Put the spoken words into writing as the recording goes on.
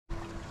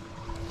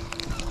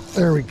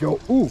There we go.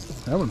 Ooh,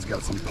 that one's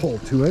got some pull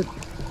to it.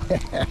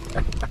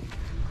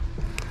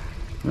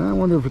 I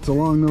wonder if it's a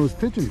long-nosed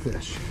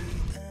pigeonfish.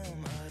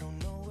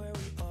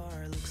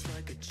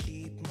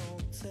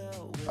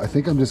 I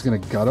think I'm just gonna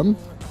gut them,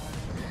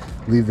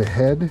 leave the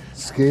head,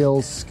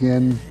 scales,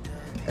 skin,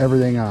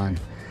 everything on,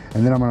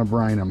 and then I'm gonna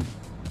brine them.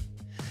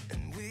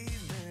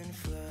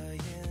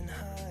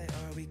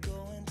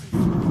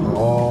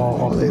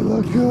 Oh, they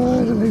look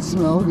good and they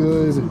smell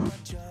good.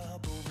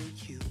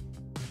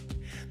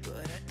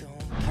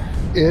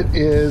 It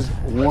is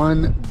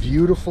one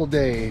beautiful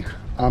day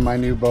on my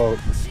new boat.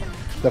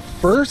 The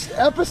first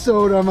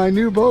episode on my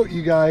new boat,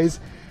 you guys.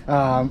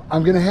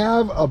 I'm gonna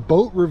have a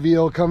boat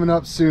reveal coming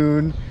up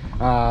soon.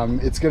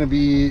 It's gonna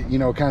be, you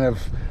know, kind of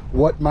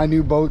what my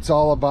new boat's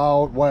all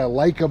about, what I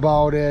like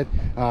about it,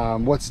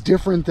 what's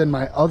different than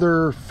my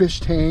other fish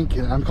tank.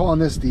 And I'm calling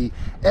this the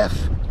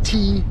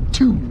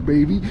FT2,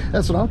 baby.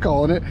 That's what I'm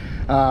calling it.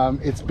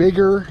 It's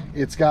bigger,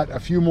 it's got a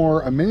few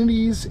more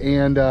amenities,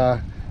 and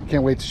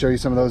can't wait to show you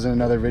some of those in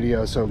another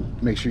video, so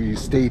make sure you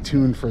stay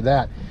tuned for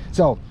that.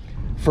 So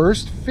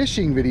first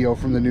fishing video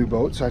from the new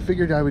boat, so I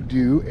figured I would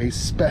do a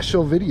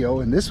special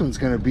video, and this one's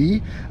gonna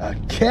be a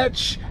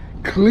catch,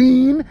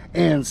 clean,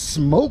 and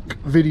smoke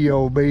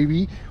video,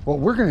 baby. What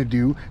we're gonna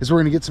do is we're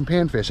gonna get some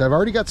panfish. I've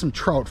already got some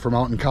trout from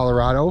out in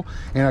Colorado,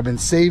 and I've been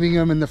saving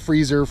them in the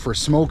freezer for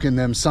smoking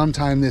them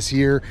sometime this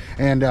year,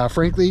 and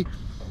frankly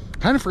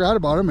kind of forgot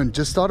about them and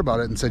just thought about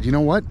it and said, you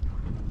know what,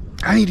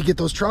 I need to get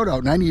those trout out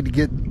and I need to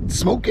get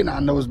smoking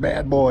on those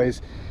bad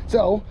boys.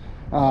 So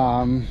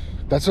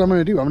that's what I'm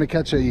gonna do. I'm gonna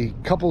catch a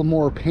couple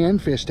more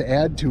panfish to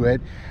add to it.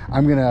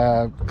 I'm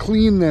gonna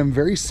clean them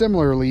very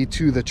similarly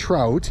to the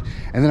trout,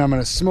 and then I'm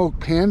gonna smoke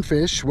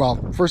panfish. Well,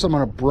 first I'm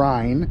gonna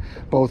brine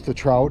both the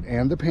trout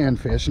and the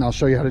panfish, and I'll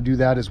show you how to do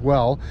that as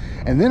well.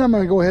 And then I'm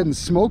gonna go ahead and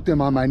smoke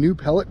them on my new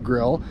pellet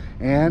grill,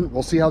 and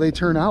we'll see how they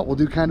turn out. We'll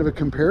do kind of a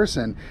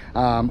comparison.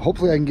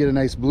 Hopefully I can get a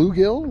nice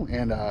bluegill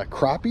and a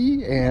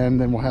crappie, and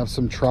then we'll have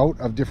some trout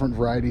of different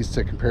varieties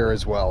to compare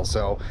as well.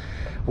 So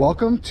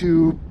welcome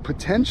to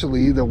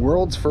potentially the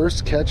world's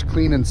first catch,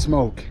 clean, and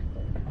smoke.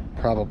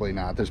 Probably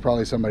not. There's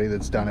probably somebody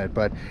that's done it,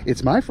 but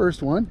it's my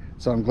first one,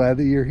 so I'm glad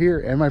that you're here,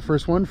 and my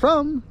first one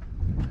from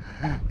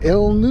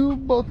El New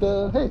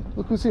Bota. Hey,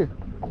 look who's here.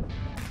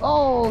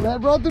 Oh, that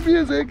brought the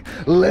music.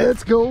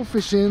 Let's go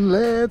fishing,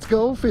 let's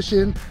go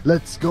fishing,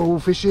 let's go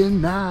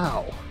fishing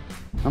now.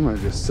 I'm gonna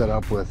just set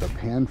up with a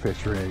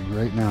panfish rig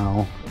right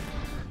now.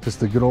 Just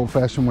the good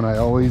old-fashioned one I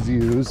always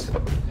use.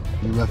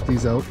 We left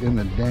these out in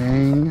the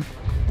dang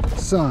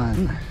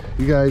sun.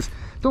 You guys,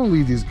 don't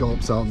leave these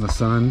gulps out in the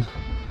sun,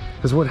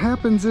 because what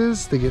happens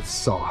is they get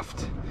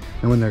soft,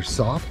 and when they're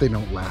soft they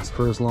don't last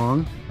for as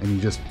long, and you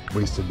just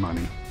wasted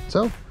money.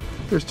 So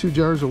there's 2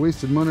 jars of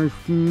wasted money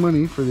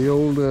for the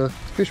old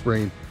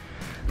FishBrain,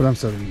 but I'm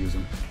still gonna use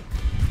them.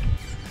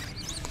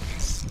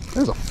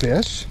 There's a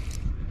fish.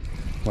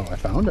 Well, I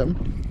found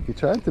him. He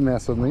tried to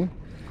mess with me.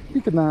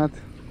 He could not.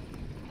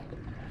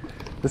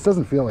 This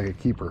doesn't feel like a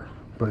keeper,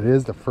 but it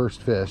is the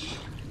first fish.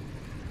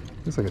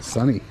 Looks like a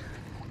sunny.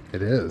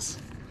 It is.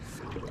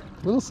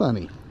 A little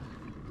sunny.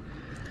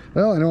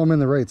 Well, I know I'm in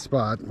the right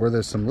spot. Where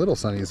there's some little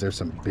sunnies, there's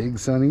some big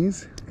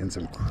sunnies and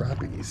some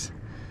crappies.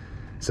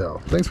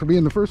 So thanks for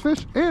being the first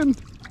fish, and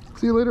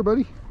see you later,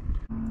 buddy.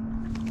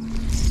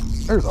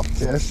 There's a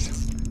fish.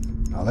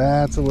 Now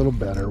that's a little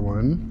better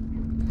one.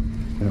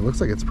 And it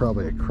looks like it's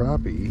probably a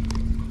crappie.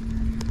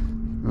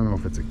 I don't know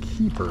if it's a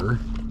keeper,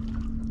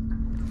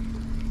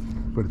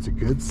 but it's a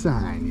good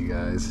sign, you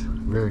guys.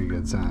 Very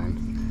good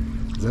sign.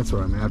 That's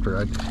what I'm after.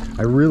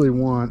 I really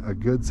want a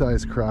good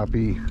sized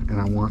crappie, and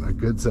I want a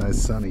good sized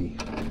sunny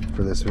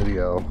for this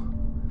video.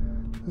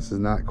 This is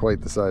not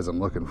quite the size I'm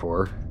looking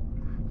for.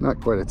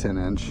 Not quite a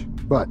 10-inch,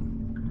 but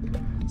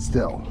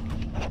still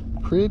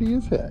pretty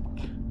as heck.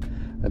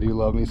 I do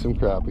love me some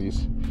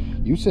crappies.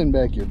 You send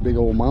back your big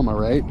old mama,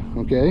 right?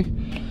 Okay.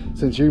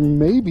 Since you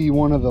may be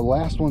one of the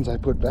last ones I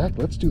put back,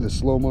 let's do the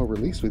slow-mo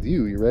release with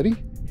you. You ready?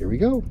 Here we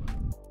go.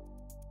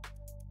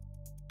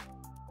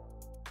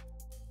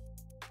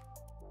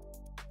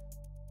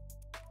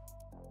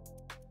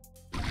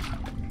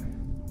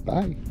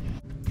 Bye.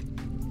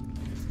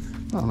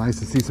 Oh, nice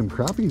to see some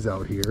crappies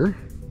out here.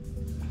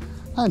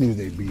 I knew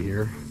they'd be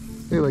here.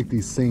 They like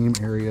these same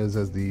areas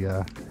as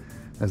the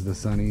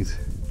sunnies.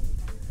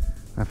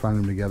 I find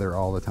them together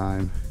all the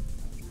time.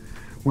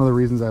 One of the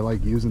reasons I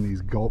like using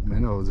these gulp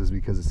minnows is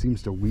because it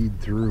seems to weed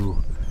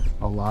through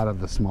a lot of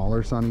the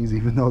smaller sunnies,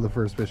 even though the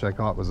first fish I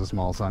caught was a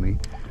small sunny.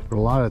 But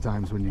a lot of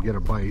times when you get a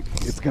bite,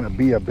 it's gonna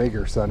be a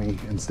bigger sunny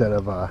instead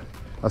of a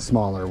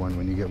smaller one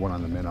when you get one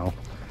on the minnow.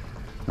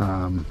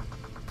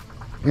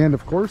 And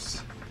of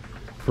course,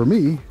 for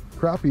me,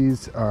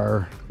 crappies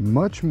are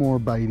much more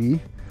bitey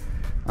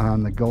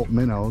on the gulp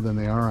minnow than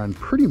they are on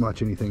pretty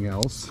much anything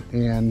else,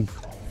 and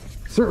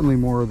certainly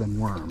more than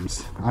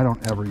worms. I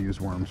don't ever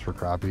use worms for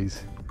crappies.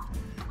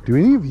 Do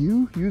any of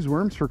you use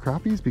worms for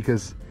crappies?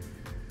 Because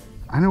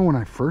I know when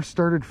I first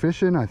started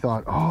fishing, I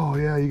thought, oh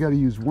yeah, you got to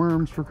use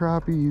worms for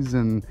crappies,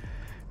 and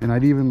And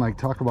I'd even like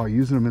talk about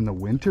using them in the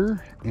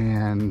winter,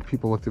 and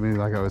people looked at me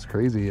like I was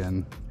crazy,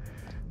 and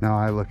now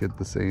I look at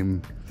the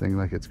same thing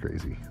like it's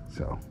crazy.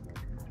 So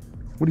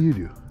what do?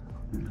 Do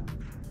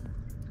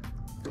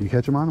you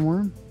catch them on a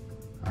worm?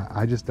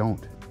 I just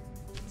don't.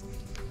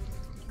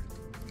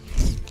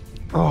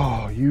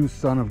 Oh, you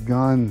son of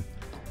gun.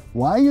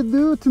 Why you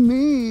do it to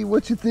me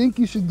what you think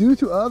you should do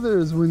to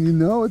others when you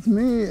know it's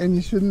me and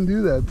you shouldn't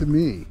do that to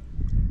me?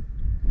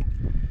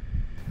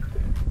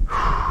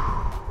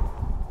 I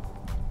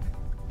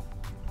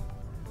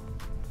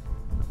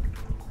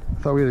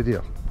thought we had a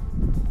deal.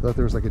 I thought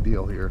there was like a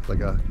deal here, like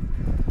a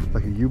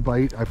you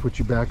bite, I put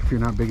you back if you're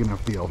not big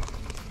enough deal.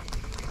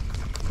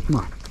 Come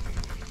on,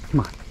 come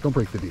on, don't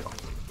break the deal.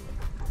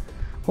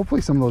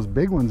 Hopefully some of those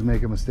big ones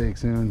make a mistake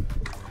soon.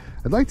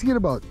 I'd like to get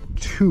about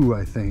 2,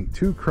 I think,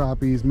 2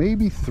 crappies,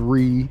 maybe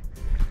 3,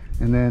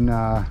 and then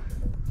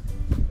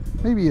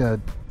maybe a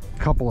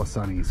couple of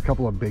sunnies,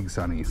 couple of big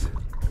sunnies.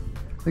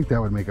 I think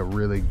that would make a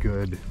really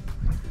good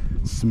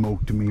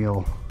smoked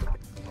meal.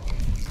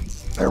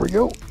 There we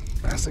go.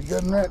 That's a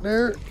good one right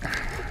there.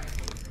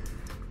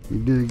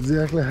 You did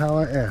exactly how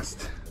I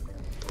asked.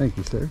 Thank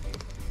you, sir.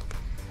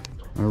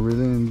 I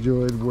really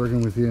enjoyed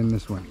working with you in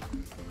this one.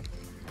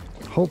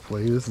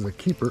 Hopefully this is a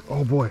keeper.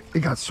 Oh boy, it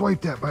got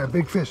swiped at by a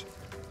big fish.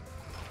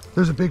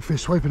 There's a big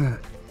fish swiping at it.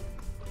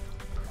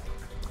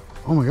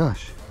 Oh my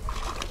gosh.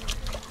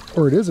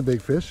 Or it is a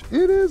big fish.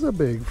 It is a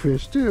big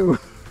fish too.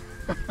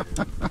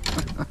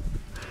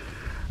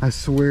 I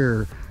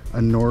swear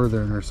a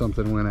northern or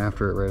something went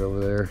after it right over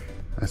there.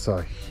 I saw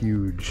a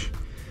huge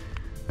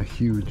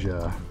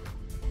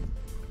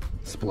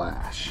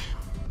splash.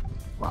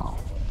 Wow,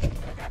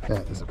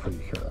 that is a pretty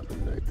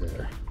crappie right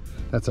there.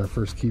 That's our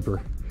first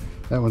keeper.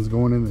 That one's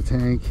going in the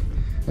tank.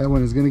 That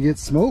one is gonna get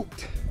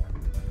smoked.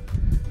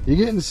 You're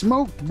getting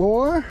smoked,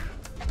 boy.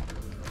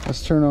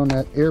 Let's turn on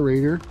that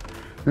aerator.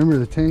 Remember,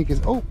 the tank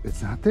is, oh,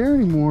 it's not there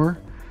anymore.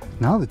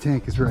 Now the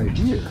tank is right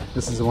here.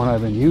 This is the one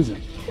I've been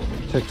using.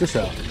 Check this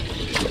out.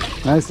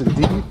 Nice and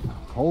deep,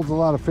 holds a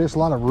lot of fish, a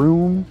lot of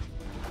room.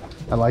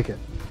 I like it.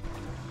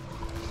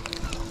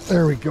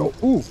 There we go.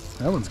 Ooh,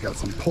 that one's got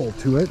some pull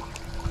to it.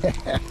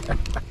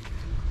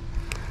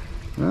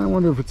 I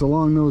wonder if it's a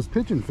long-nosed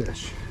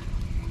pigeonfish.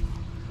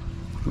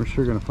 We're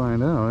sure gonna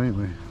find out, ain't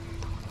we?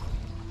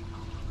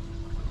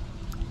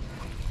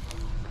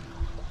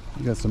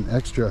 You got some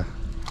extra.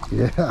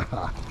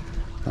 Yeah.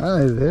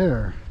 Hi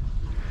there.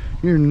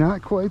 You're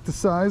not quite the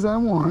size I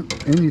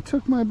want, and you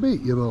took my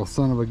bait, you little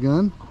son of a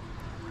gun.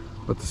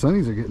 But the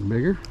sunnies are getting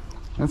bigger.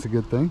 That's a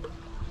good thing.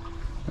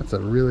 That's a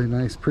really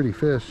nice, pretty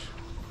fish.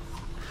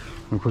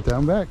 I'm gonna put that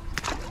one back.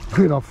 Look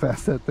at how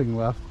fast that thing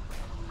left.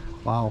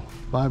 Wow.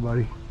 Bye,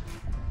 buddy.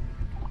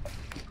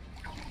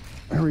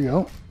 There we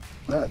go.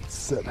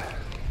 That's it.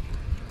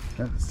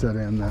 That set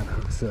in, that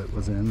hook set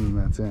was in, and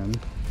that's in.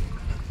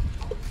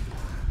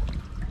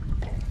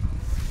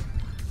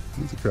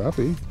 It's a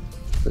crappie.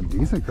 It's a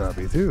decent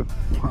crappie too.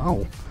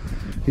 Wow.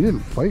 He didn't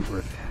fight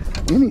with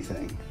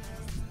anything.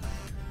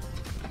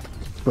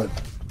 But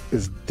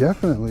it's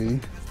definitely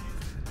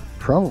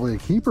probably a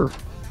keeper.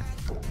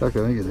 In fact,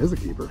 I think it is a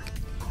keeper.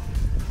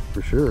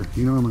 For sure.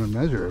 You know I'm gonna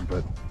measure it,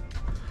 but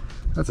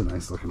that's a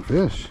nice looking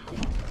fish.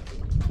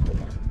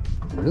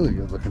 Really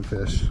good looking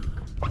fish.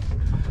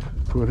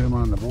 Put him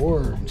on the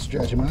board and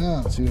stretch him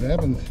out, see what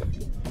happens.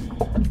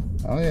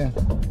 Oh yeah,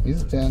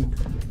 he's a 10.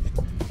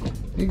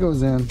 He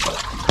goes in.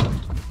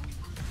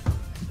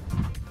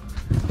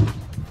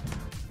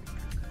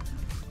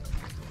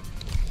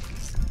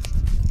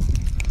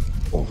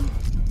 Oh,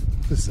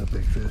 this is a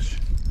big fish.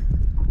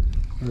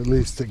 Or at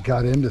least it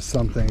got into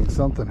something.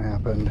 Something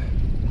happened.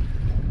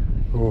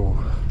 Oh,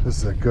 this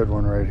is a good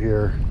one right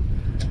here.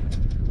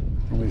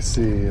 Let me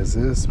see, is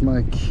this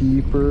my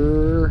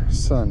keeper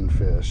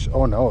sunfish?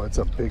 Oh no, it's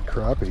a big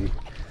crappie.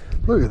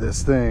 Look at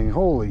this thing,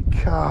 holy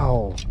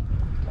cow.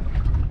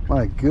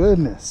 My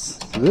goodness.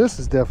 So this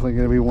is definitely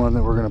gonna be one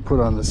that we're gonna put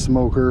on the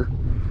smoker.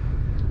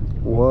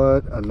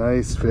 What a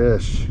nice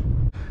fish.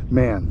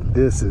 Man,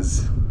 this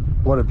is,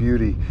 what a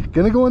beauty.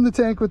 Gonna go in the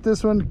tank with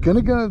this one,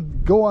 gonna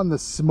go on the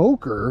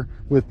smoker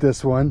with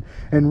this one,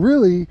 and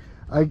really,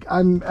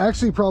 I'm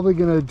actually probably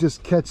gonna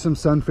just catch some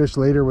sunfish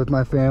later with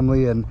my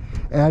family and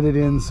add it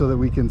in so that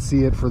we can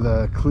see it for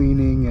the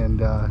cleaning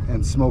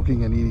and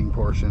smoking and eating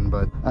portion.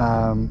 But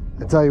I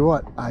tell you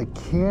what, I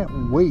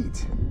can't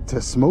wait to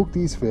smoke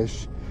these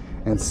fish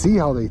and see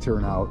how they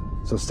turn out.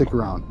 So stick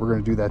around, we're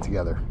gonna do that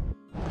together.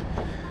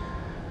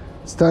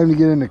 It's time to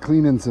get into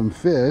cleaning some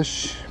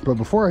fish, but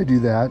before I do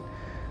that,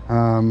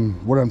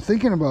 what I'm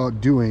thinking about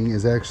doing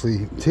is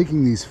actually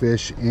taking these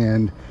fish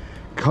and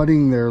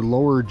cutting their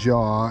lower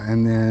jaw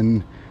and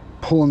then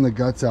pulling the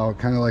guts out,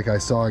 kind of like I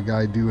saw a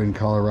guy do in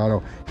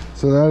Colorado.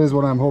 So that is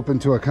what I'm hoping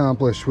to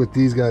accomplish with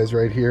these guys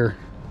right here.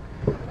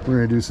 We're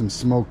gonna do some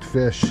smoked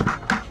fish.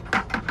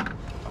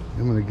 I'm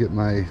gonna get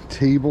my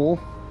table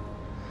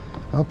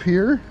up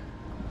here.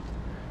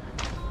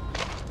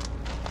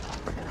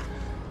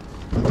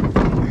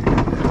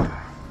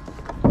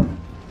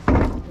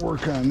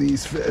 Work on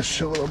these fish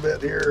a little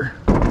bit here.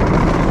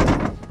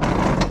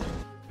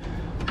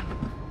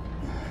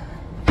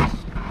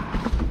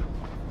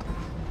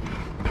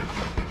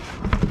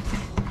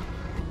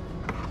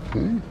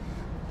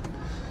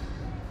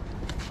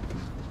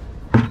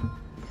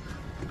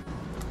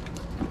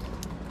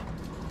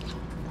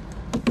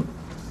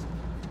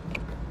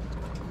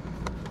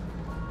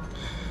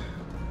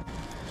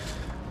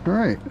 All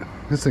right,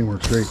 this thing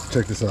works great.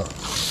 Check this out.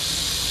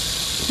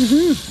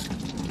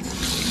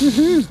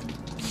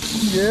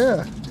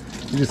 Yeah.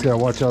 You just gotta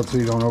watch out so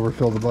you don't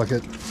overfill the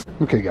bucket.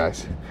 Okay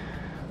guys,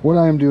 what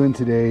I am doing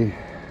today,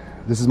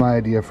 this is my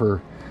idea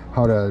for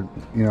how to,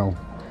 you know,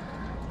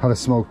 how to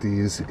smoke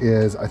these,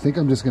 is I think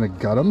I'm just gonna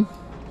gut them,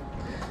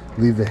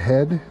 leave the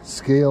head,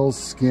 scales,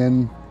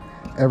 skin,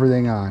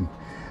 everything on,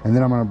 and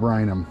then I'm gonna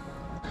brine them.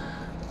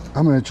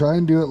 I'm gonna try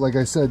and do it like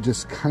I said,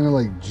 just kind of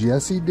like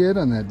Jesse did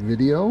on that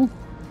video.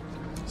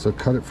 So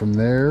cut it from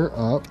there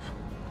up.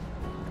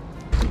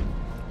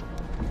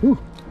 Whew.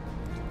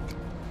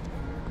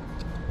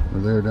 Or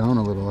there down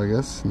a little, I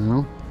guess, you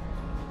know.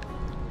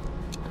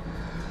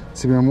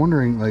 See, I'm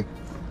wondering, like,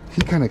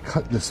 he kind of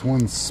cut this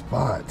one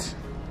spot.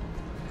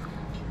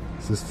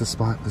 Is this the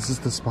spot? This is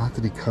the spot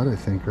that he cut, I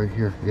think, right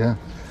here. Yeah,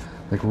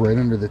 like right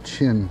under the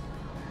chin.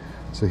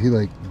 So he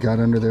like got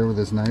under there with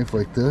his knife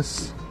like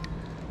this,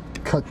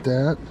 cut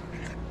that,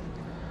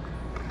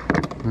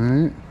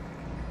 right?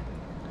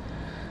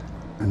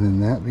 And then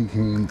that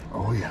became,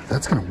 oh yeah,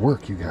 that's gonna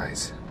work, you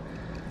guys.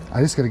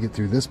 I just gotta get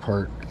through this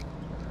part,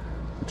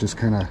 which is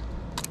kind of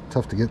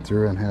tough to get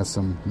through and has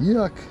some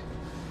yuck.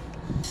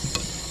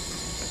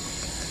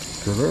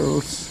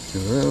 Gross,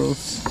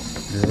 gross,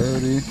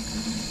 grody.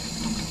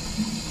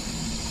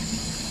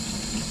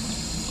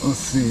 Let's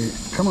see,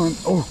 come on.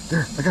 Oh,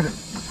 there, I got it.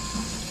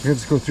 I gotta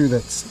just go through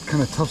that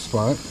kind of tough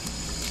spot.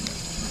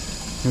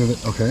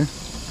 Okay.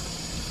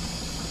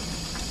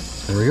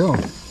 There we go.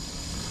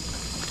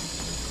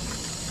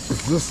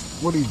 Is this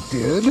what he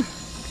did?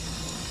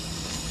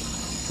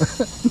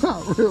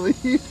 Not really.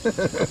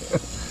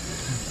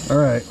 All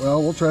right,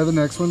 well, we'll try the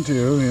next one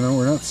too. You know,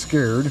 we're not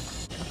scared.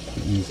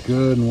 He's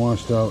good and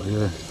washed out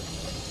here.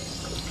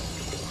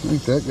 I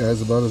think that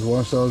guy's about as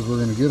washed out as we're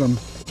gonna get him.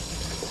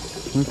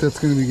 I think that's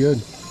gonna be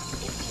good.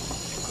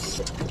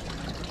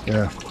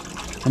 Yeah,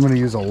 I'm gonna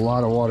use a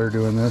lot of water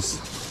doing this,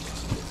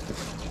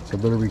 so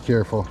better be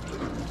careful.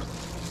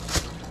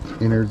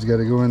 Innards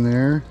gotta go in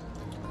there.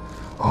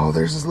 Oh,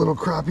 there's this little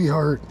crappie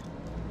heart.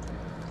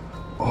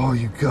 Oh,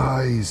 you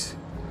guys,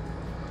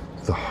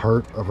 the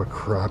heart of a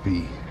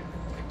crappie.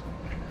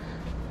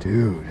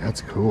 Dude, that's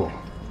cool.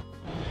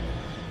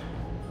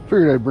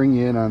 Figured I'd bring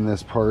you in on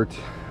this part.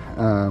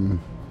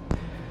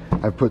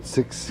 I've put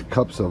 6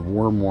 cups of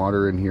warm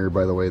water in here.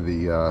 By the way,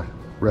 the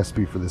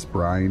recipe for this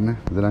brine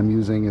that I'm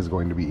using is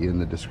going to be in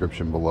the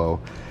description below.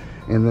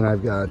 And then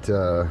I've got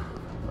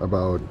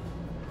about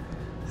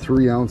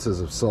 3 ounces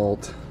of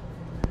salt,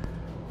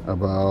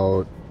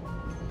 about,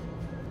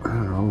 I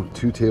don't know,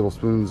 2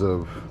 tablespoons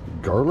of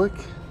garlic,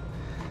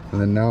 and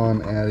then now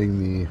I'm adding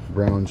the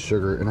brown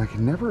sugar. And I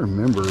can never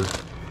remember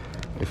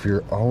if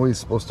you're always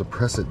supposed to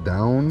press it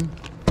down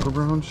for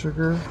brown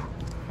sugar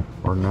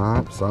or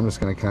not, so I'm just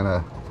going to kind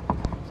of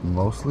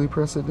mostly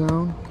press it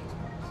down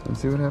and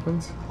see what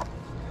happens.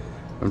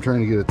 I'm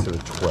trying to get it to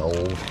 12.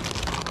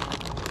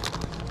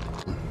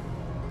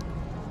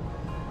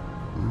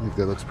 I think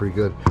that looks pretty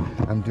good.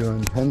 I'm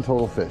doing 10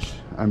 total fish.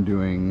 I'm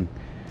doing,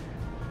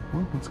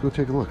 well, let's go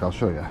take a look. I'll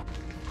show you.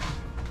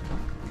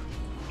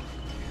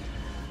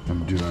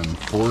 I'm doing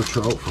 4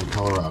 trout from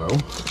Colorado,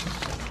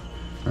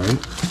 right?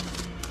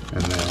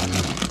 And then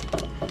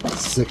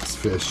 6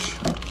 fish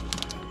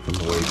from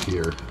the lake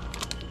here.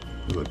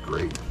 They look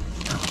great.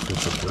 Oh,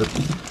 that's so good.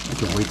 I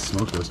can't wait to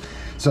smoke those.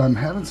 So I'm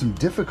having some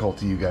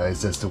difficulty, you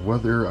guys, as to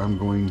whether I'm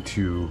going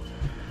to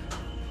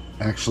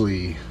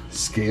actually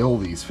scale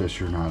these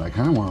fish or not. I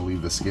kind of want to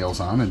leave the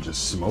scales on and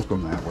just smoke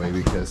them that way,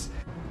 because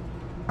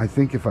I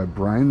think if I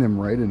brine them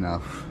right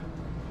enough,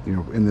 you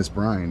know, in this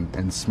brine,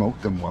 and smoke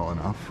them well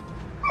enough,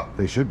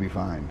 they should be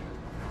fine.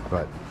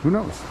 But who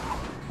knows?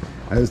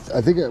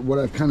 I think what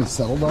I've kind of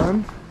settled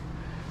on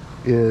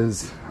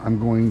is I'm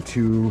going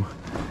to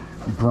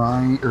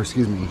brine, or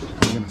excuse me,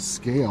 I'm going to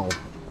scale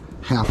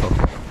half of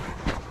them.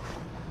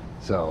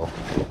 So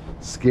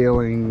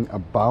scaling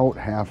about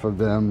half of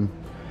them,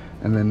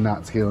 and then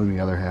not scaling the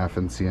other half,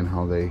 and seeing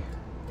how they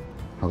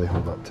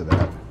hold up to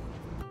that.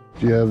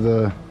 Do you have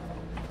the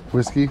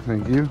whiskey?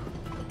 Thank you.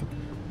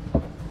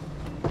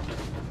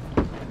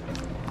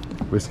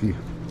 Whiskey.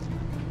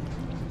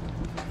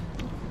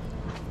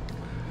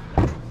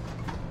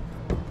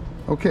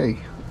 Okay,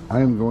 I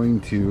am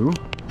going to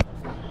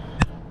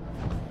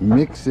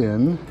mix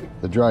in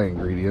the dry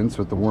ingredients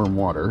with the warm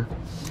water.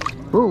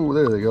 Oh,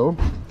 there they go.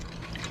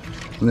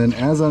 And then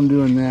as I'm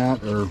doing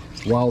that, or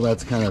while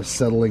that's kind of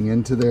settling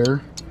into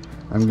there,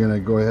 I'm gonna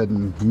go ahead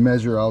and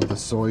measure out the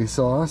soy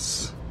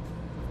sauce.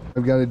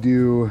 I've got to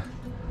do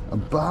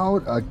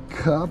about 1.5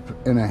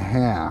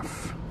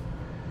 cups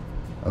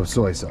of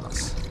soy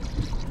sauce,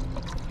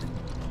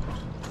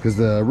 because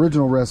the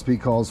original recipe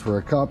calls for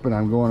 1 cup, and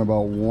I'm going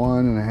about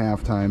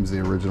 1.5 times the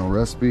original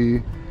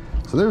recipe.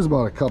 So there's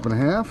about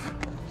 1.5 cups.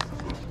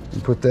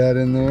 And put that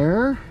in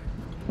there.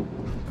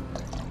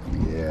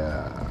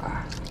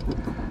 Yeah.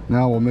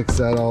 Now we'll mix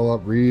that all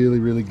up really,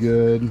 really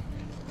good.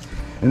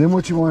 And then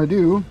what you want to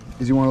do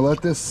is you want to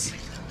let this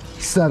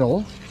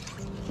settle,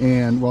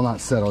 and, well,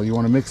 not settle, you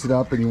want to mix it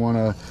up and you want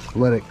to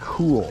let it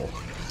cool.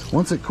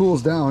 Once it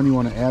cools down, you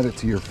want to add it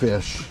to your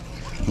fish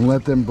and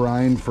let them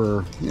brine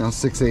for, you know,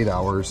 6-8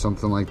 hours,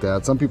 something like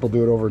that. Some people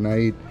do it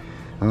overnight.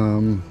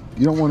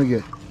 You don't want to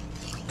get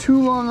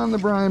too long on the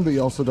brine, but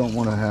you also don't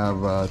want to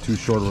have too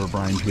short of a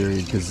brine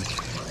period, because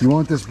you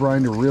want this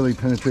brine to really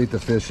penetrate the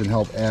fish and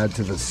help add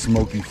to the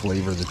smoky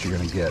flavor that you're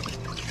going to get.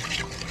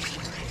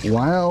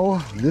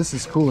 While this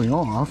is cooling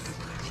off,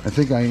 I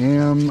think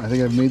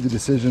I've made the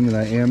decision that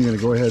I am going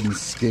to go ahead and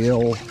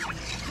scale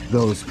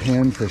those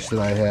panfish that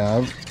I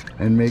have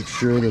and make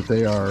sure that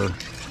they are,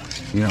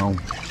 you know,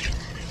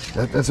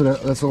 that's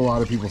what a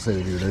lot of people say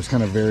to do. There's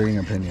kind of varying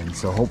opinions,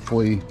 so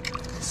hopefully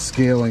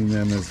scaling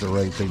them is the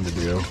right thing to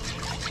do.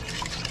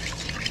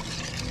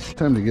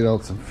 Time to get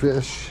out some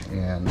fish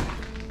and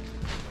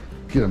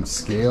get them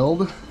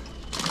scaled,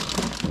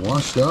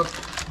 washed up,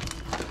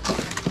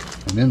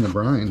 and in the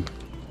brine.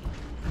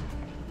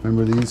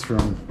 Remember these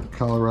from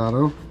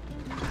Colorado?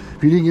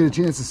 If you didn't get a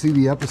chance to see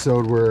the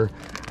episode where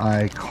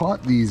I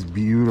caught these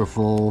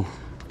beautiful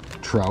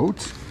trout,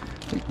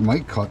 I think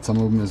Mike caught some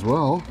of them as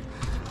well.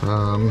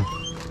 I'm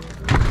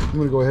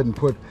going to go ahead and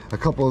put a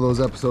couple of those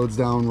episodes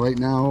down right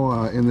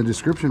now in the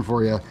description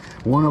for you.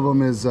 One of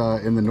them is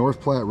in the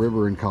North Platte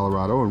River in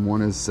Colorado, and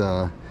one is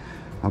up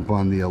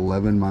on the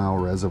 11 Mile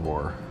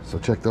Reservoir. So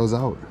check those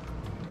out.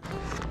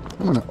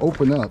 I'm going to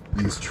open up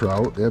these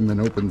trout. They haven't been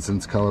opened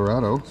since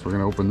Colorado, so we're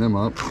going to open them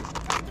up.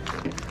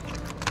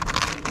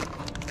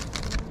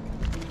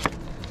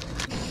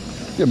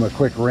 Give them a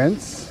quick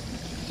rinse.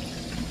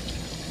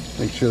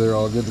 Make sure they're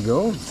all good to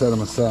go. Set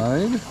them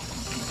aside.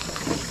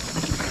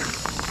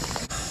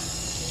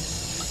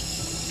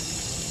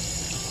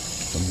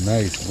 Some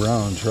nice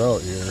brown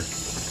trout here.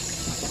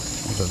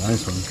 That's a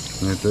nice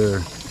one right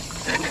there.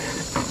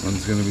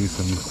 One's going to be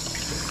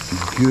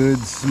some good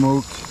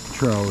smoked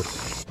trout.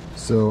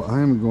 So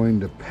I'm going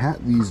to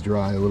pat these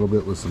dry a little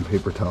bit with some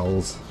paper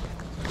towels,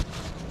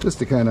 just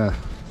to kind of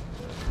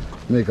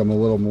make them a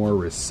little more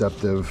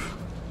receptive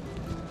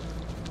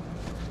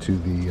to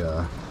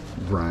the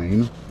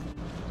brine.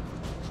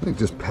 I think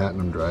just patting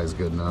them dry is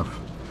good enough,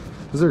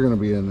 because they're going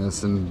to be in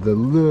this, and the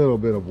little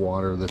bit of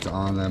water that's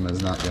on them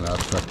is not going to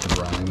affect the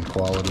brine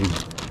quality.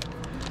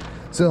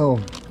 So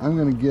I'm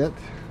going to get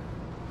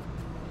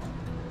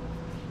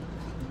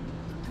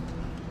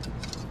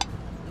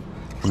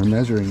my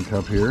measuring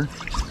cup here.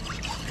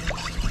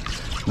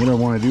 What I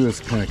want to do is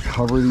kind of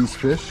cover these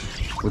fish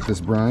with this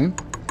brine,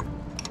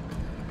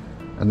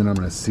 and then I'm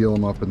going to seal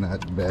them up in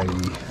that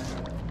baggie.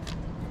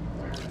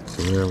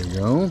 So there we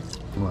go.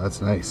 Well,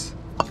 that's nice.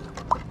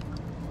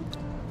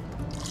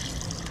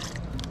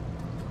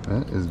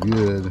 That is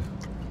good.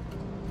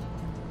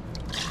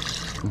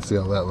 Let's see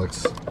how that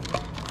looks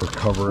for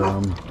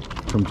covering them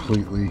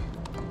completely.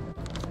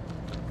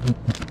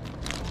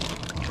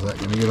 Is that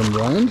going to get them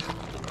brined?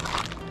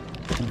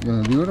 I'm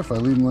gonna do it if I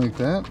leave them like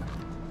that.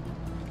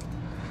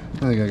 I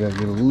think I gotta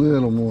get a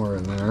little more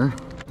in there.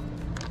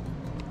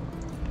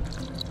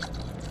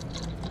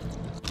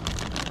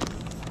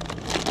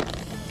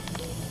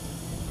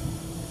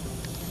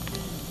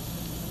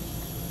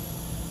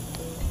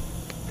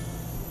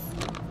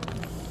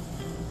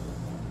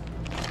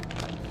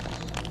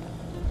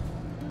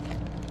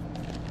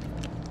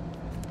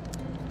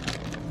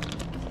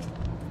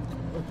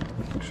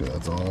 Make sure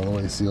that's all the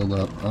way sealed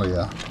up. Oh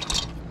yeah.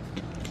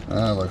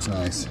 That looks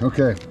nice.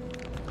 Okay,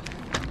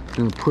 I'm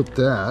gonna put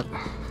that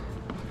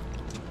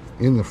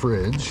in the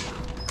fridge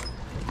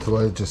to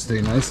let it just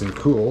stay nice and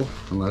cool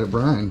and let it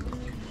brine.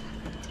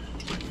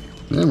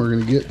 Then we're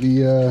gonna get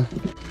the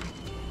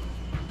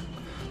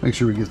make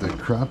sure we get the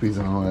crappies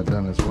and all that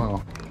done as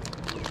well.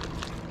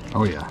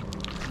 Oh yeah.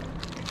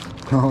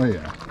 Oh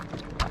yeah.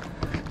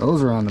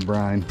 Those are on the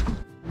brine.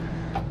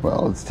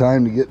 Well, it's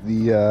time to get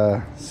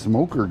the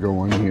smoker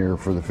going here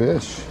for the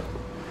fish.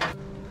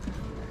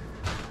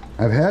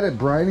 I've had it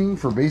brining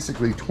for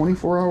basically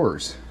 24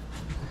 hours.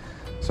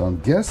 So I'm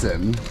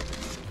guessing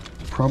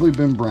it's probably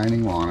been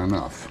brining long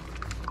enough.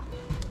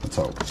 Let's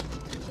hope.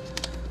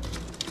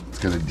 It's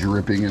kind of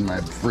dripping in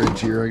my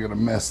fridge here. I got a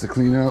mess to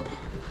clean up.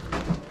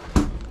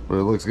 But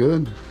it looks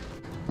good.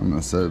 I'm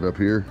gonna set it up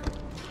here.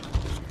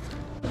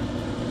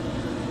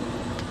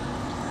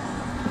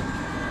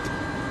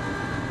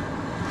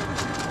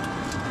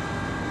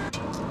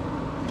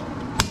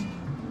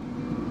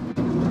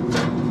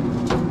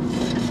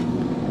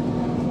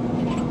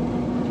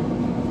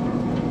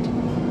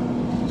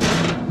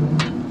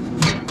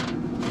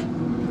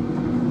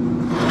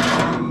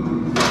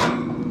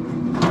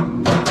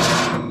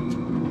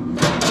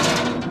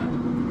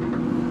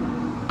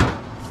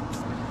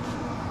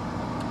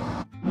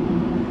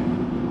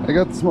 I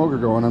got the smoker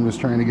going. I'm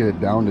just trying to get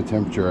it down to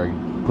temperature.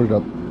 I put it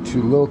up a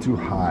little too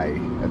high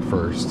at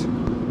first.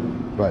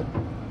 But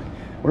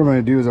what I'm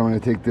going to do is I'm going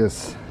to take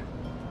this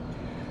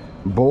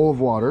bowl of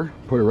water,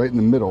 put it right in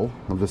the middle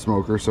of the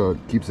smoker so it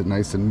keeps it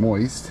nice and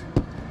moist.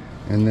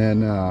 And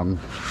then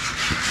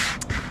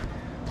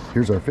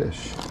here's our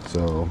fish.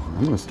 So I'm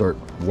going to start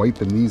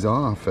wiping these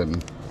off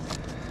and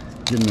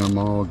getting them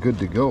all good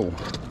to go.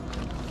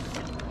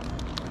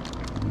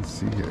 Let's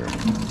see here.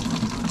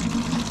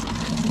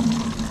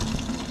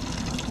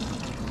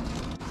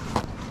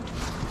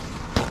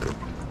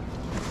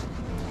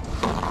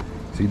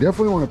 So you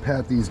definitely want to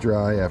pat these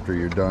dry after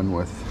you're done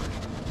with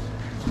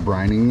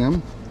brining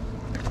them.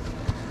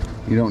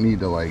 You don't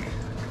need to like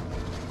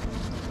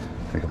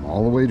make them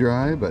all the way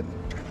dry, but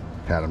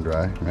pat them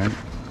dry, right?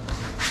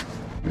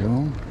 You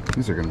know,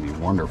 these are going to be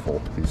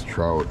wonderful, these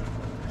trout.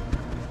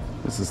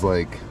 This is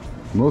like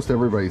most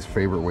everybody's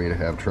favorite way to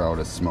have trout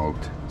is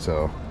smoked,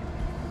 so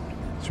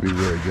it should be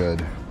really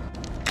good.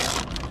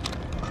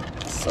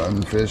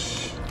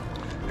 Sunfish,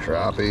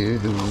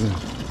 crappies.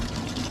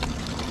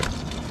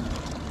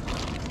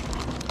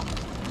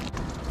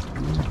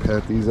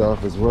 Pat these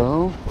off as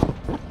well,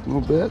 a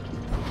little bit.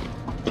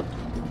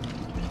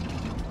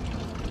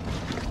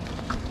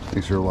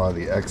 Make sure a lot of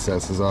the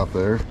excess is off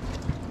there.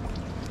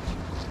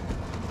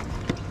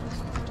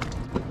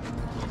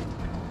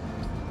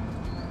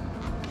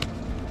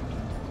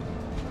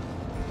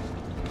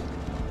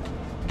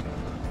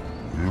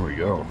 There we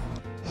go.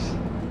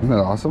 Isn't that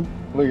awesome?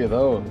 Look at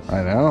those.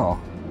 I know.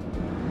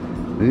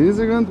 These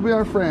are going to be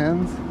our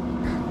friends.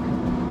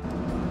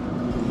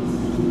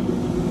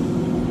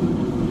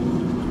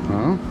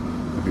 Huh?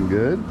 Looking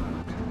good.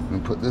 I'm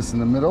going to put this in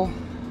the middle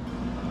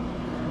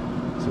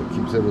so it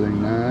keeps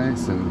everything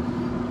nice and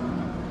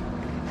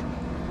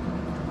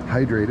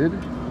hydrated.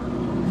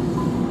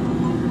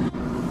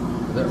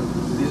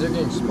 These are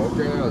getting smoked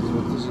right now? Is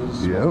what this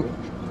is? Yep.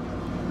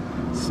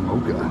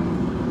 Smoker.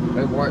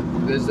 And what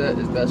is that?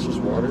 That's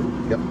just water?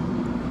 Yep.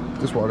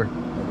 Just water.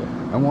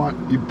 Okay. I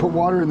want you put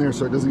water in there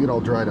so it doesn't get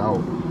all dried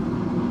out.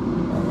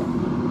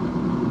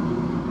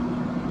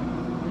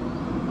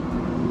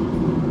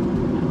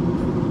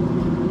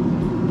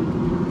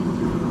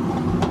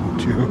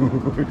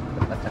 Dude.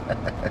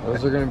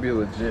 Those are gonna be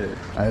legit.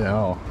 I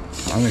know.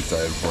 I'm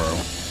excited for them.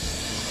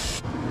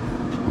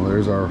 Well,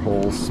 there's our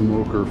whole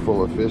smoker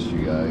full of fish,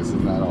 you guys.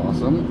 Isn't that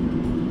awesome?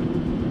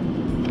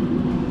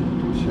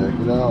 Check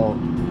it out.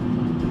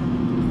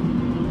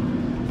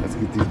 Let's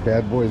get these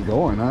bad boys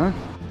going, huh?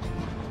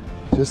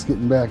 Just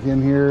getting back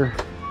in here.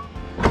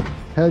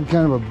 Had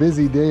kind of a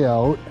busy day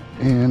out,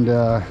 and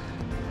I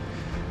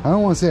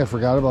don't want to say I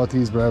forgot about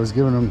these, but I was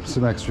giving them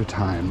some extra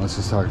time. Let's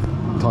just talk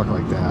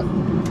like that.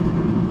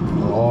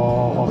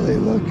 Oh, they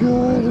look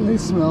good and they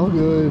smell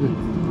good.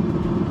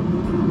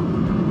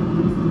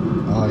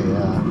 Oh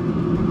yeah,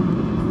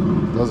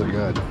 those are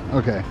good.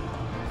 Okay,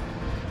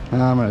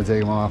 I'm gonna take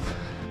them off.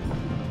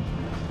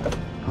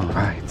 All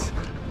right,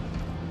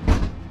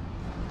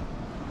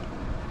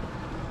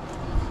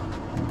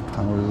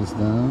 power this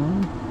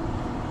down,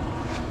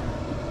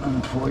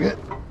 unplug it.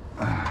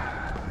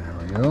 There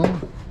we go.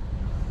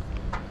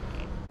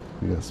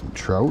 We got some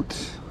trout.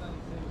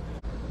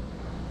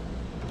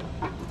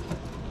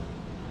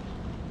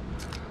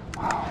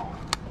 Wow.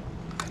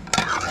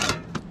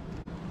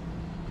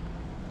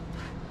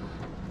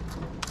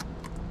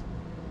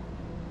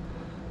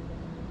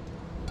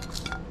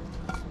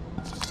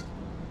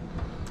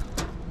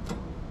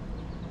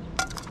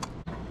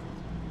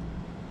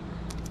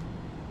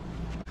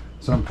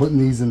 So I'm putting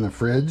these in the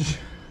fridge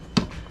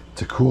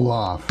to cool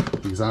off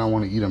because I don't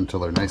want to eat them till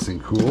they're nice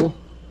and cool.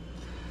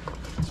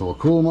 So we'll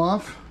cool them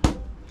off,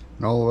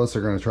 and all of us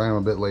are going to try them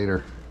a bit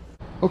later.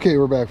 Okay,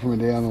 we're back from a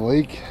day on the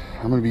lake.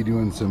 I'm going to be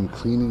doing some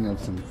cleaning of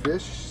some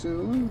fish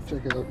soon.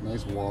 Check it out,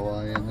 nice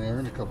walleye in there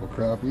and a couple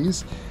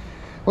crappies.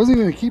 Wasn't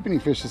going to keep any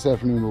fish this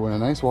afternoon, but when a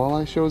nice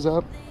walleye shows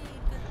up,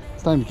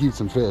 it's time to keep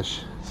some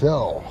fish.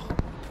 So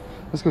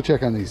let's go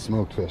check on these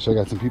smoked fish. I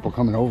got some people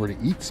coming over to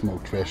eat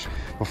smoked fish.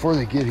 Before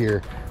they get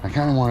here, I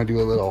kind of want to do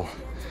a little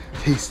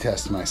taste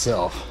test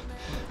myself.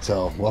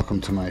 So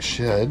welcome to my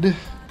shed,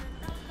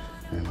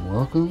 and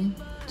welcome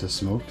to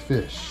smoked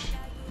fish.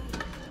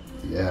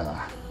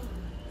 Yeah,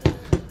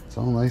 it's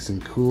all nice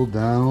and cooled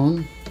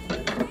down.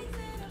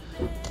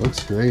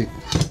 Looks great.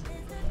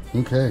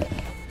 Okay,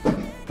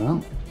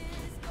 well,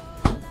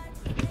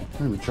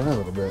 let me try a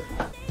little bit.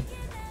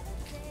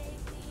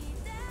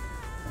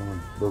 That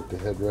one broke the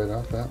head right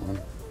off that one.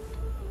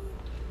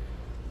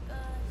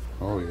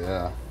 Oh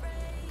yeah.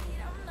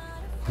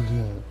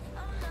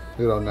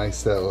 Look at how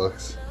nice that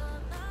looks.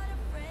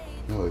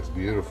 That looks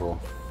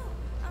beautiful.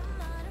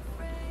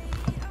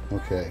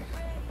 Okay.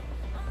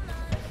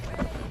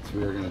 So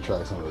we are going to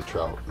try some of the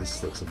trout.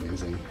 This looks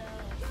amazing.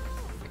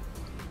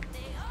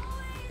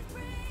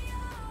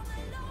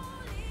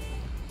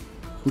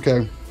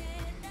 Okay.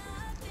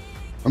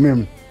 I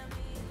mean,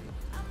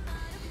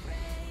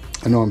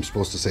 I know I'm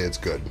supposed to say it's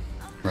good,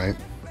 right?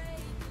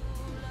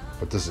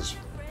 But this is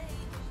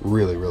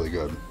really, really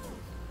good.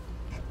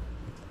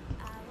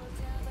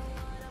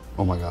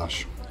 Oh my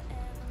gosh.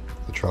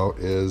 The trout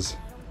is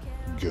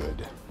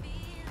good.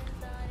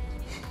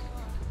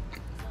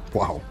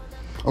 Wow.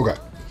 Okay.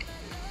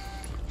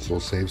 So we'll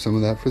save some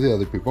of that for the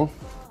other people.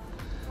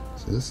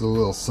 So this is a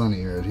little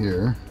sunny right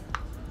here.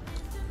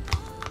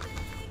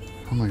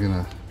 How am I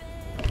gonna...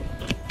 I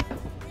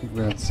think we're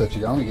gonna have to set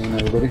you down again,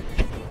 everybody.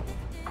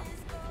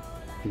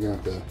 You're gonna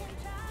have to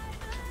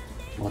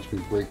watch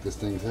me break this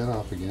thing's head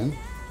off again.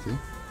 See?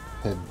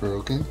 Head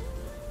broken.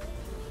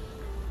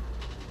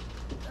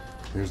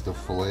 Here's the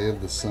fillet of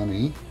the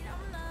sunny.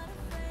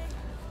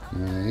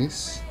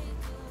 Nice.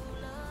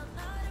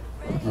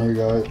 I already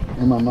got it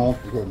in my mouth.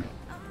 Good.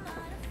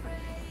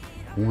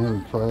 You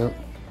want to try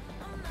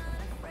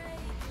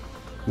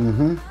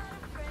it?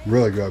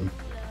 Really good.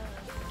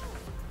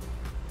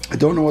 I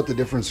don't know what the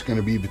difference is going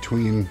to be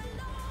between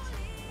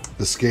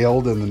the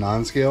scaled and the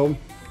non-scaled.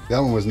 That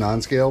one was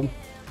non-scaled.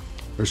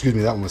 Or excuse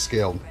me, that one was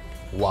scaled.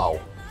 Wow.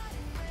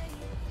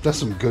 That's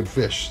some good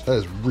fish. That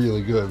is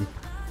really good.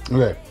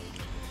 Okay.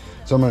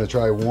 So I'm going to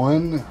try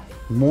one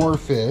more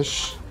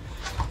fish.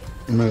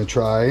 I'm going to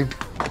try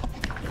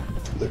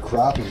the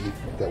crappie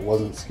that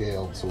wasn't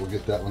scaled. So we'll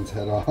get that one's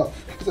head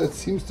off. Because that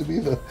seems to be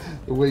the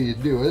way you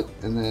do it.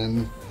 And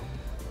then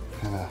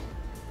kind of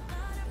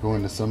go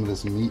into some of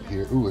this meat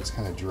here. Ooh, it's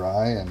kind of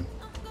dry and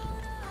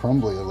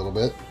crumbly a little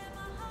bit.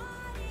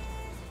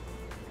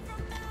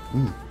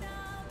 I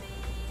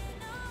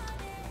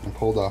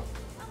pulled a,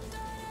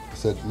 I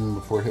said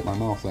before it hit my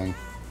mouth thing.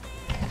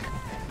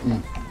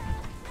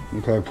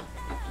 Okay.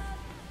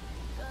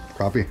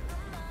 Crappie.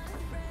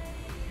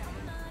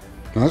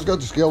 Now it's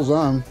got the scales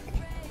on.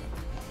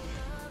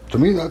 To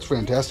me, that's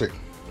fantastic.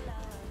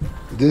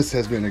 This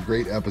has been a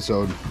great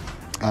episode.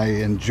 I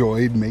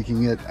enjoyed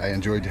making it. I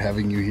enjoyed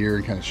having you here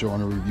and kind of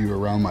showing a review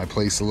around my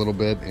place a little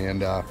bit.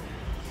 And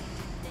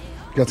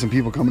got some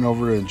people coming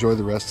over to enjoy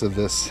the rest of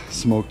this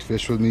smoked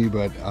fish with me,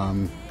 but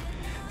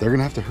they're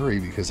gonna have to hurry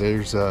because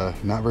there's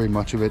not very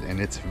much of it, and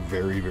it's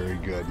very, very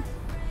good.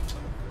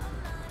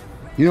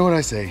 You know what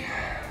I say?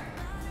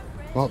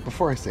 Well,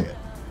 before I say it,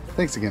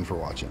 thanks again for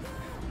watching.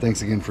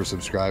 Thanks again for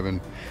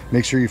subscribing.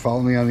 Make sure you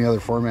follow me on the other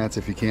formats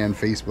if you can,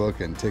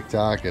 Facebook and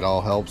TikTok. It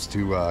all helps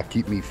to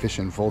keep me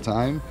fishing full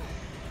time.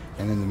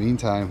 And in the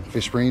meantime,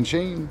 FishBrain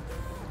Shane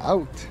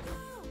out.